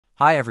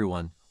Hi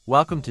everyone,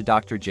 welcome to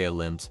Dr. J.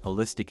 Lim's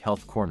Holistic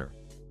Health Corner.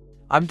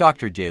 I'm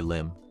Dr. J.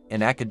 Lim,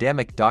 an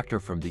academic doctor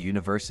from the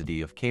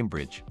University of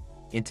Cambridge.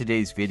 In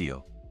today's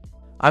video,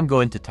 I'm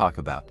going to talk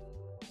about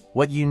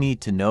what you need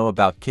to know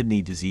about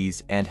kidney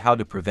disease and how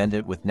to prevent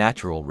it with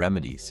natural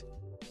remedies.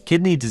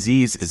 Kidney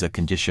disease is a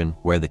condition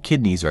where the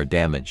kidneys are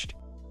damaged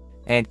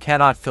and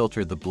cannot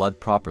filter the blood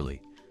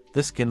properly.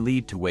 This can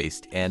lead to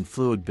waste and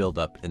fluid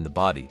buildup in the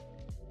body,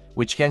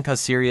 which can cause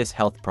serious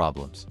health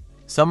problems.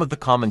 Some of the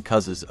common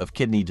causes of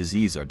kidney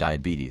disease are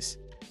diabetes,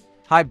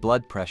 high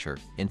blood pressure,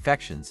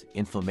 infections,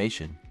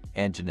 inflammation,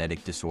 and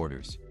genetic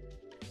disorders.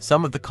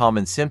 Some of the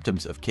common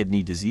symptoms of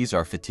kidney disease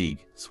are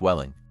fatigue,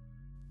 swelling,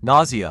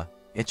 nausea,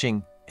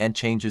 itching, and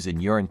changes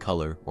in urine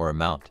color or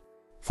amount.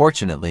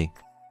 Fortunately,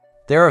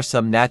 there are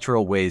some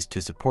natural ways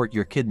to support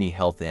your kidney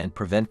health and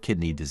prevent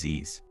kidney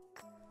disease.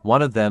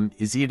 One of them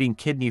is eating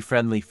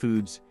kidney-friendly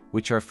foods,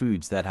 which are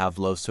foods that have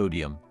low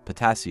sodium,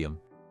 potassium,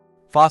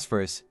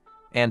 phosphorus,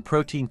 and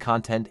protein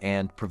content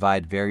and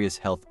provide various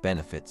health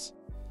benefits.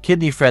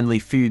 Kidney-friendly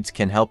foods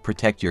can help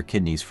protect your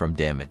kidneys from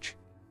damage,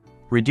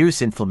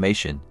 reduce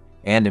inflammation,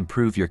 and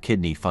improve your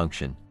kidney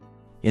function.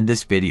 In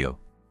this video,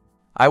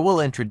 I will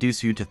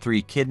introduce you to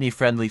 3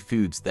 kidney-friendly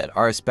foods that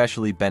are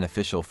especially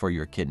beneficial for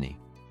your kidney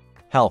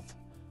health.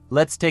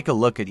 Let's take a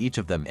look at each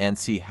of them and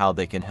see how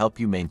they can help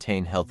you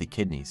maintain healthy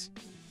kidneys.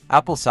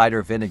 Apple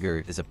cider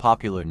vinegar is a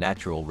popular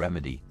natural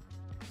remedy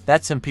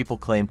that some people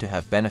claim to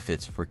have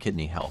benefits for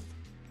kidney health.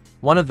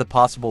 One of the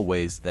possible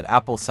ways that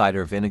apple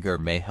cider vinegar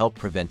may help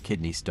prevent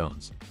kidney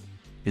stones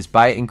is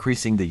by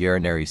increasing the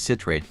urinary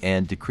citrate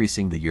and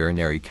decreasing the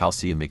urinary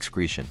calcium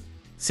excretion.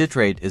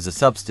 Citrate is a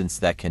substance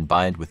that can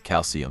bind with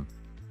calcium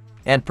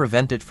and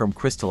prevent it from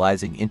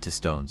crystallizing into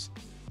stones.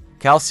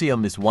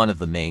 Calcium is one of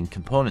the main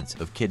components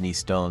of kidney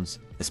stones,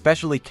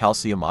 especially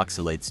calcium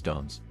oxalate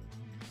stones.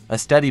 A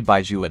study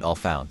by Zhu et al.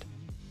 Found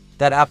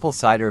that apple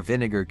cider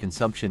vinegar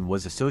consumption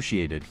was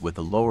associated with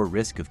a lower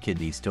risk of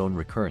kidney stone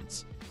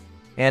recurrence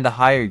and a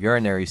higher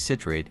urinary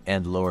citrate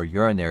and lower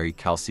urinary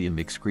calcium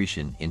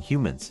excretion in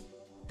humans.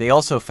 They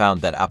also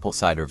found that apple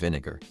cider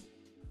vinegar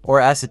or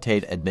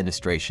acetate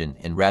administration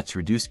in rats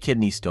reduced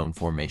kidney stone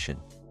formation,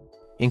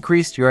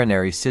 increased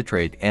urinary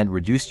citrate and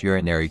reduced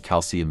urinary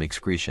calcium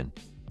excretion,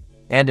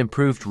 and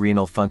improved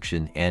renal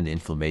function and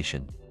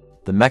inflammation.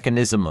 The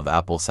mechanism of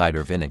apple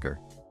cider vinegar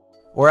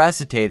or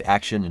acetate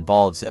action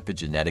involves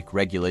epigenetic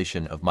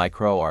regulation of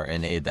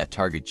microRNA that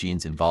target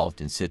genes involved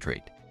in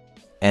citrate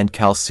and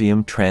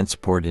calcium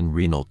transport in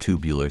renal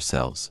tubular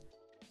cells.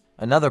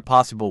 Another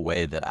possible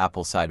way that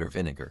apple cider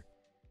vinegar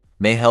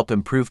may help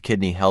improve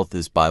kidney health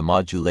is by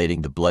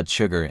modulating the blood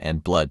sugar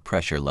and blood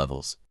pressure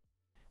levels,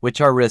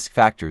 which are risk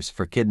factors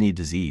for kidney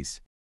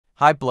disease.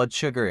 High blood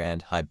sugar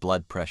and high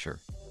blood pressure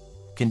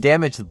can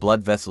damage the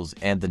blood vessels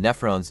and the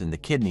nephrons in the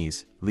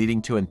kidneys,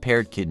 leading to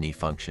impaired kidney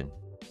function.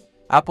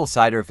 Apple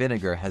cider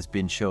vinegar has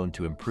been shown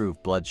to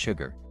improve blood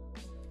sugar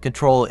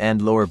control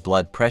and lower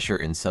blood pressure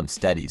in some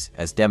studies,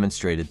 as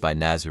demonstrated by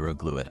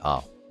Nazaroglu et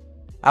al.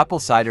 Apple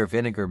cider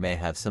vinegar may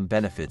have some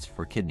benefits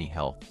for kidney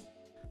health,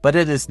 but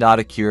it is not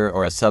a cure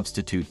or a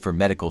substitute for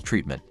medical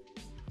treatment.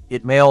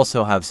 It may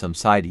also have some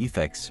side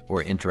effects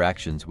or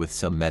interactions with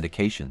some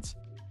medications,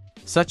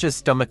 such as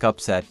stomach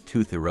upset,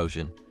 tooth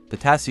erosion,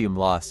 potassium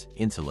loss,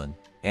 insulin,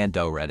 and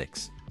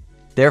diuretics.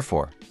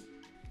 Therefore,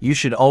 you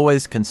should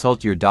always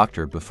consult your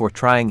doctor before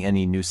trying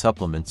any new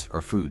supplements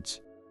or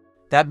foods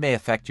that may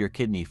affect your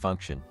kidney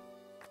function.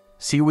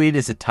 Seaweed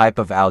is a type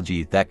of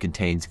algae that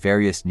contains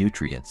various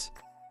nutrients,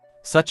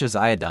 such as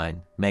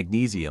iodine,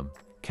 magnesium,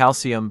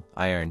 calcium,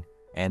 iron,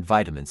 and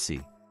vitamin C.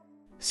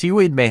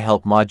 Seaweed may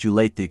help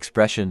modulate the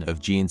expression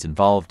of genes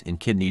involved in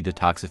kidney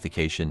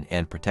detoxification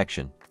and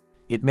protection.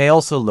 It may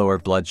also lower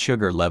blood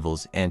sugar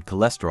levels and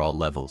cholesterol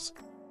levels,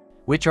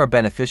 which are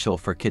beneficial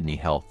for kidney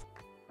health.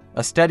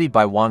 A study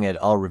by Wang et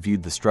al.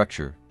 Reviewed the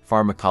structure,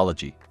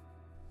 pharmacology,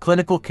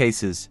 clinical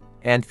cases,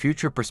 and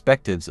future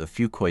perspectives of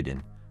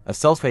fucoidan, a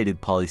sulfated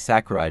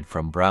polysaccharide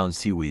from brown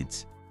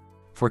seaweeds,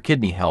 for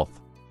kidney health.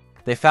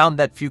 They found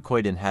that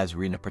fucoidan has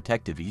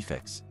renoprotective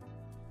effects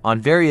on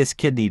various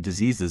kidney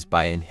diseases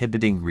by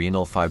inhibiting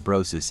renal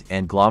fibrosis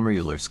and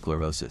glomerular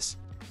sclerosis,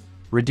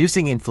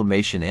 reducing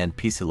inflammation and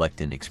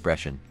p-selectin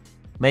expression,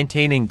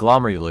 maintaining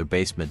glomerular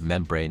basement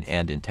membrane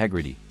and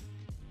integrity,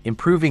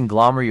 improving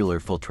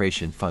glomerular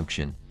filtration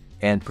function,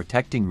 and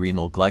protecting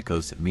renal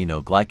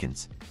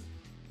glycosaminoglycans.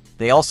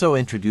 They also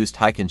introduced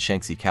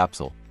Heiken-Shenxi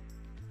capsule,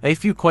 a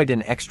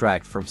fucoidan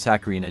extract from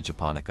Saccharina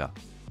japonica,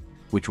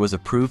 which was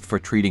approved for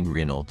treating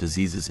renal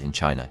diseases in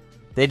China.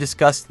 They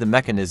discussed the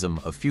mechanism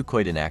of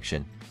fucoidan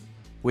action,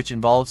 which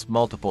involves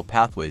multiple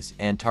pathways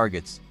and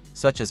targets,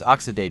 such as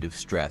oxidative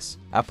stress,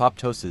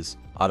 apoptosis,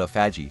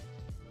 autophagy,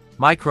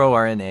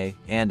 microRNA,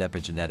 and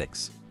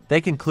epigenetics.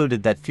 They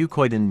concluded that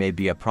fucoidan may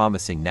be a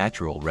promising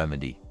natural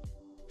remedy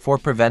for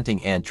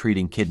preventing and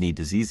treating kidney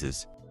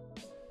diseases.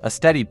 A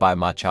study by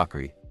Ma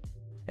Chakri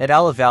et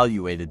al.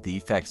 Evaluated the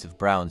effects of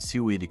brown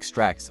seaweed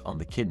extracts on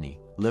the kidney,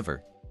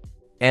 liver,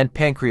 and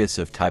pancreas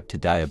of type 2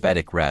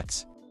 diabetic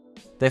rats.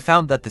 They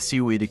found that the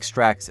seaweed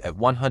extracts at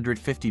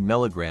 150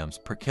 milligrams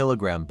per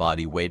kilogram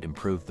body weight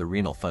improved the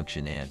renal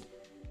function and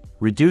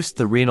reduced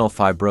the renal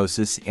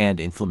fibrosis and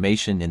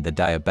inflammation in the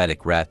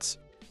diabetic rats.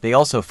 They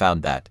also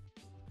found that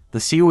the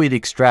seaweed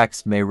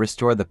extracts may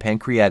restore the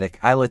pancreatic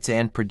islets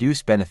and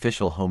produce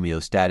beneficial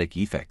homeostatic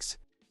effects.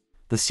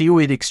 The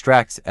seaweed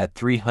extracts at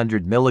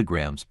 300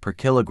 milligrams per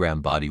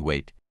kilogram body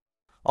weight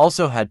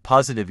also had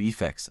positive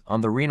effects on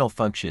the renal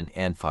function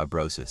and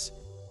fibrosis,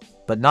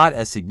 but not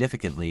as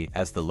significantly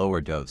as the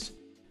lower dose.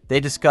 They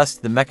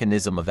discussed the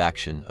mechanism of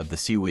action of the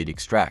seaweed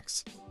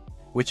extracts,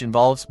 which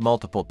involves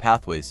multiple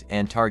pathways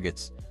and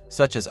targets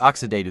such as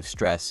oxidative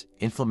stress,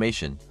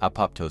 inflammation,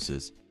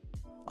 apoptosis,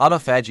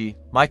 autophagy,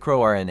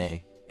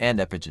 microRNA, and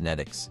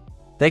epigenetics.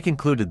 They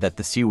concluded that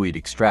the seaweed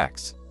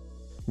extracts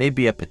may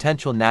be a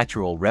potential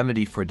natural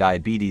remedy for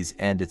diabetes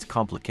and its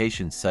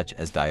complications such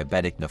as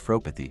diabetic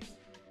nephropathy.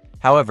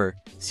 However,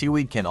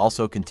 seaweed can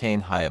also contain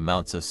high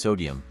amounts of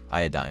sodium,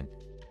 iodine,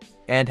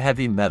 and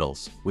heavy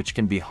metals, which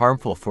can be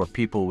harmful for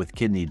people with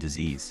kidney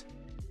disease.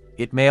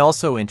 It may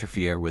also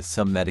interfere with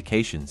some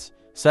medications,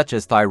 such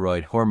as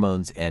thyroid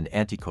hormones and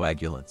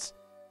anticoagulants.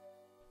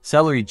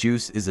 Celery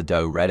juice is a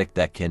diuretic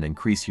that can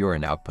increase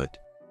urine output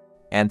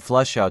and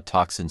flush out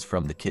toxins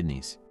from the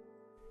kidneys.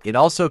 It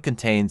also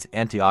contains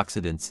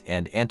antioxidants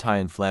and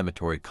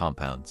anti-inflammatory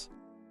compounds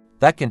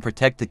that can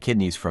protect the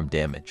kidneys from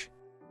damage.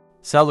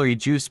 Celery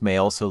juice may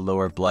also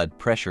lower blood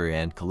pressure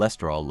and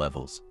cholesterol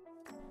levels,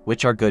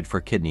 which are good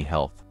for kidney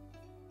health.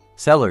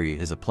 Celery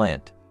is a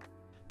plant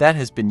that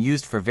has been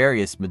used for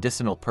various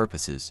medicinal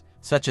purposes,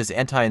 such as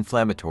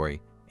anti-inflammatory,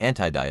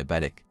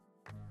 anti-diabetic,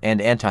 and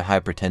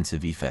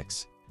anti-hypertensive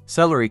effects.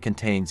 Celery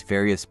contains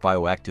various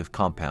bioactive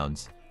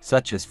compounds,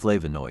 such as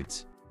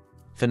flavonoids,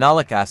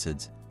 phenolic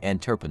acids, and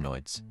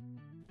terpenoids,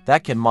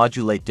 that can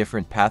modulate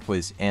different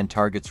pathways and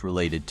targets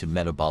related to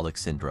metabolic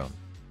syndrome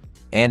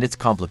and its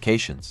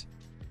complications.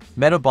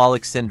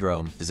 Metabolic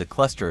syndrome is a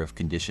cluster of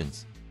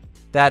conditions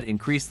that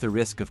increase the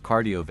risk of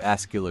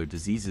cardiovascular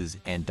diseases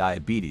and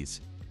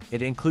diabetes.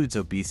 It includes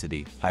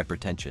obesity,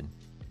 hypertension,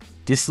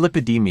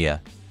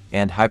 dyslipidemia,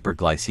 and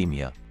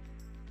hyperglycemia.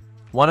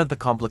 One of the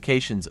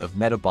complications of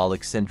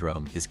metabolic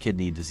syndrome is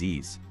kidney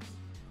disease,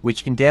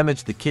 which can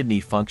damage the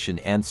kidney function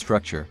and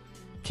structure.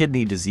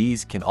 Kidney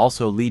disease can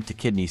also lead to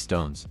kidney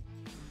stones,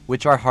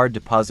 which are hard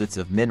deposits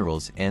of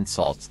minerals and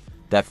salts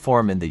that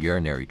form in the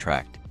urinary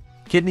tract.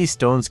 Kidney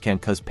stones can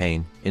cause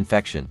pain,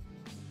 infection,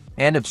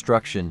 and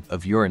obstruction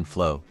of urine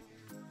flow.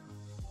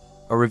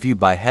 A review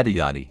by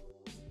Hedayati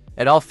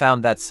et al.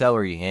 Found that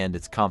celery and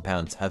its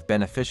compounds have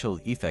beneficial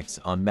effects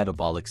on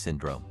metabolic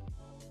syndrome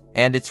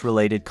and its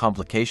related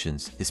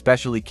complications,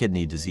 especially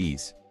kidney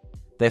disease.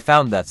 They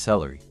found that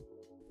celery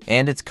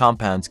and its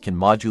compounds can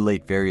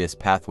modulate various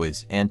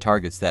pathways and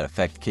targets that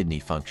affect kidney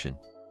function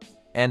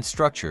and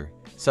structure,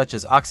 such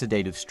as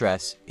oxidative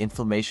stress,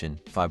 inflammation,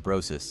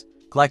 fibrosis,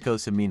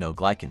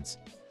 glycosaminoglycans,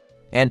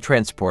 and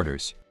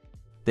transporters.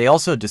 They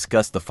also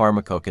discussed the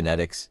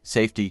pharmacokinetics,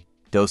 safety,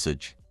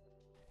 dosage,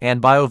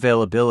 and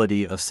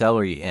bioavailability of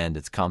celery and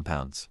its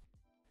compounds,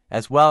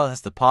 as well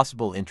as the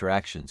possible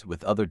interactions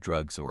with other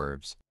drugs or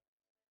herbs.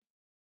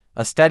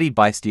 A study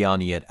by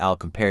Stiani et al.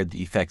 Compared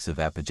the effects of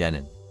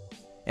apigenin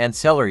and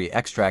celery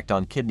extract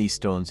on kidney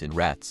stones in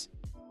rats.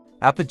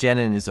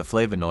 Apigenin is a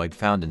flavonoid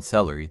found in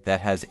celery that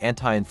has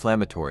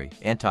anti-inflammatory,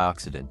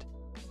 antioxidant,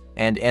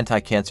 and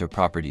anti-cancer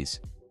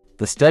properties.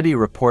 The study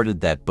reported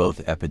that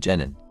both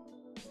apigenin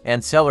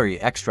and celery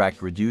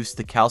extract reduce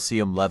the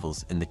calcium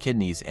levels in the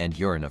kidneys and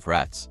urine of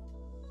rats,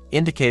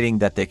 indicating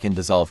that they can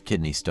dissolve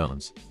kidney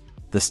stones.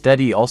 The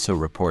study also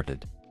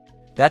reported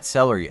that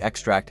celery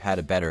extract had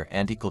a better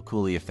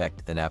anticalculi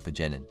effect than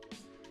apigenin,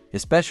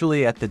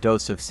 especially at the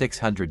dose of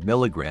 600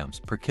 milligrams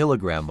per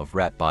kilogram of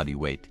rat body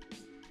weight.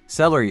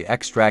 Celery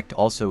extract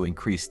also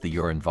increased the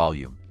urine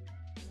volume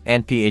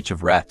and pH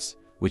of rats,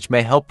 which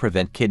may help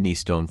prevent kidney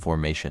stone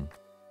formation.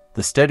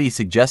 The study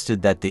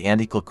suggested that the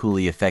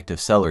anticalculi effect of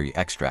celery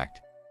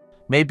extract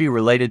may be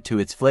related to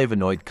its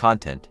flavonoid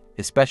content,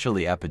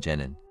 especially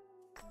apigenin,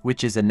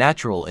 which is a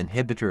natural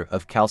inhibitor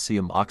of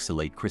calcium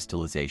oxalate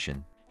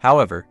crystallization.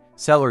 However,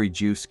 celery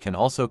juice can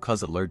also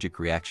cause allergic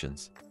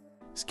reactions,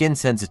 skin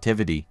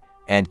sensitivity,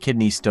 and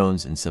kidney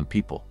stones in some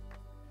people.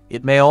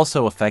 It may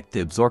also affect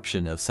the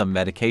absorption of some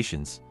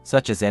medications,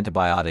 such as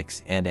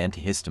antibiotics and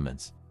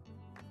antihistamines.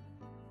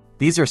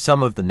 These are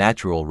some of the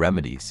natural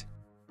remedies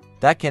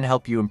that can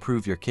help you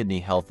improve your kidney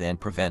health and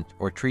prevent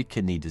or treat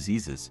kidney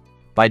diseases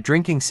by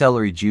drinking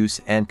celery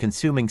juice and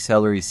consuming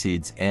celery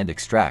seeds and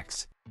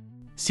extracts,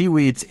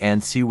 seaweeds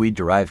and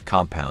seaweed-derived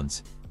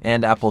compounds,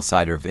 and apple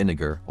cider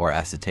vinegar or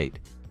acetate,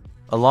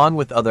 along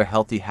with other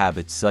healthy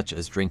habits such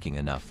as drinking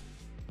enough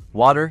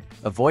water,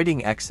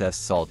 avoiding excess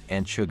salt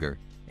and sugar,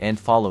 and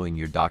following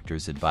your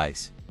doctor's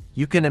advice.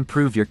 You can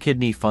improve your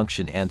kidney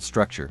function and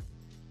structure,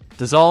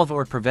 dissolve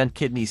or prevent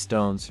kidney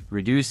stones,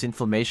 reduce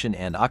inflammation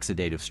and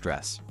oxidative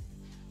stress,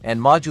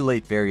 and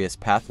modulate various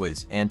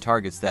pathways and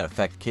targets that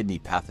affect kidney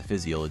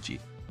pathophysiology.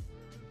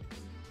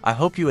 I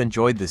hope you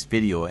enjoyed this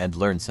video and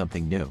learned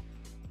something new.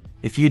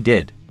 If you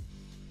did,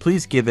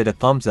 Please give it a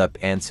thumbs up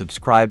and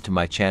subscribe to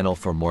my channel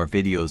for more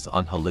videos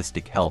on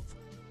holistic health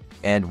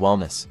and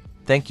wellness.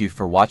 Thank you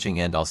for watching,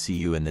 and I'll see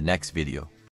you in the next video.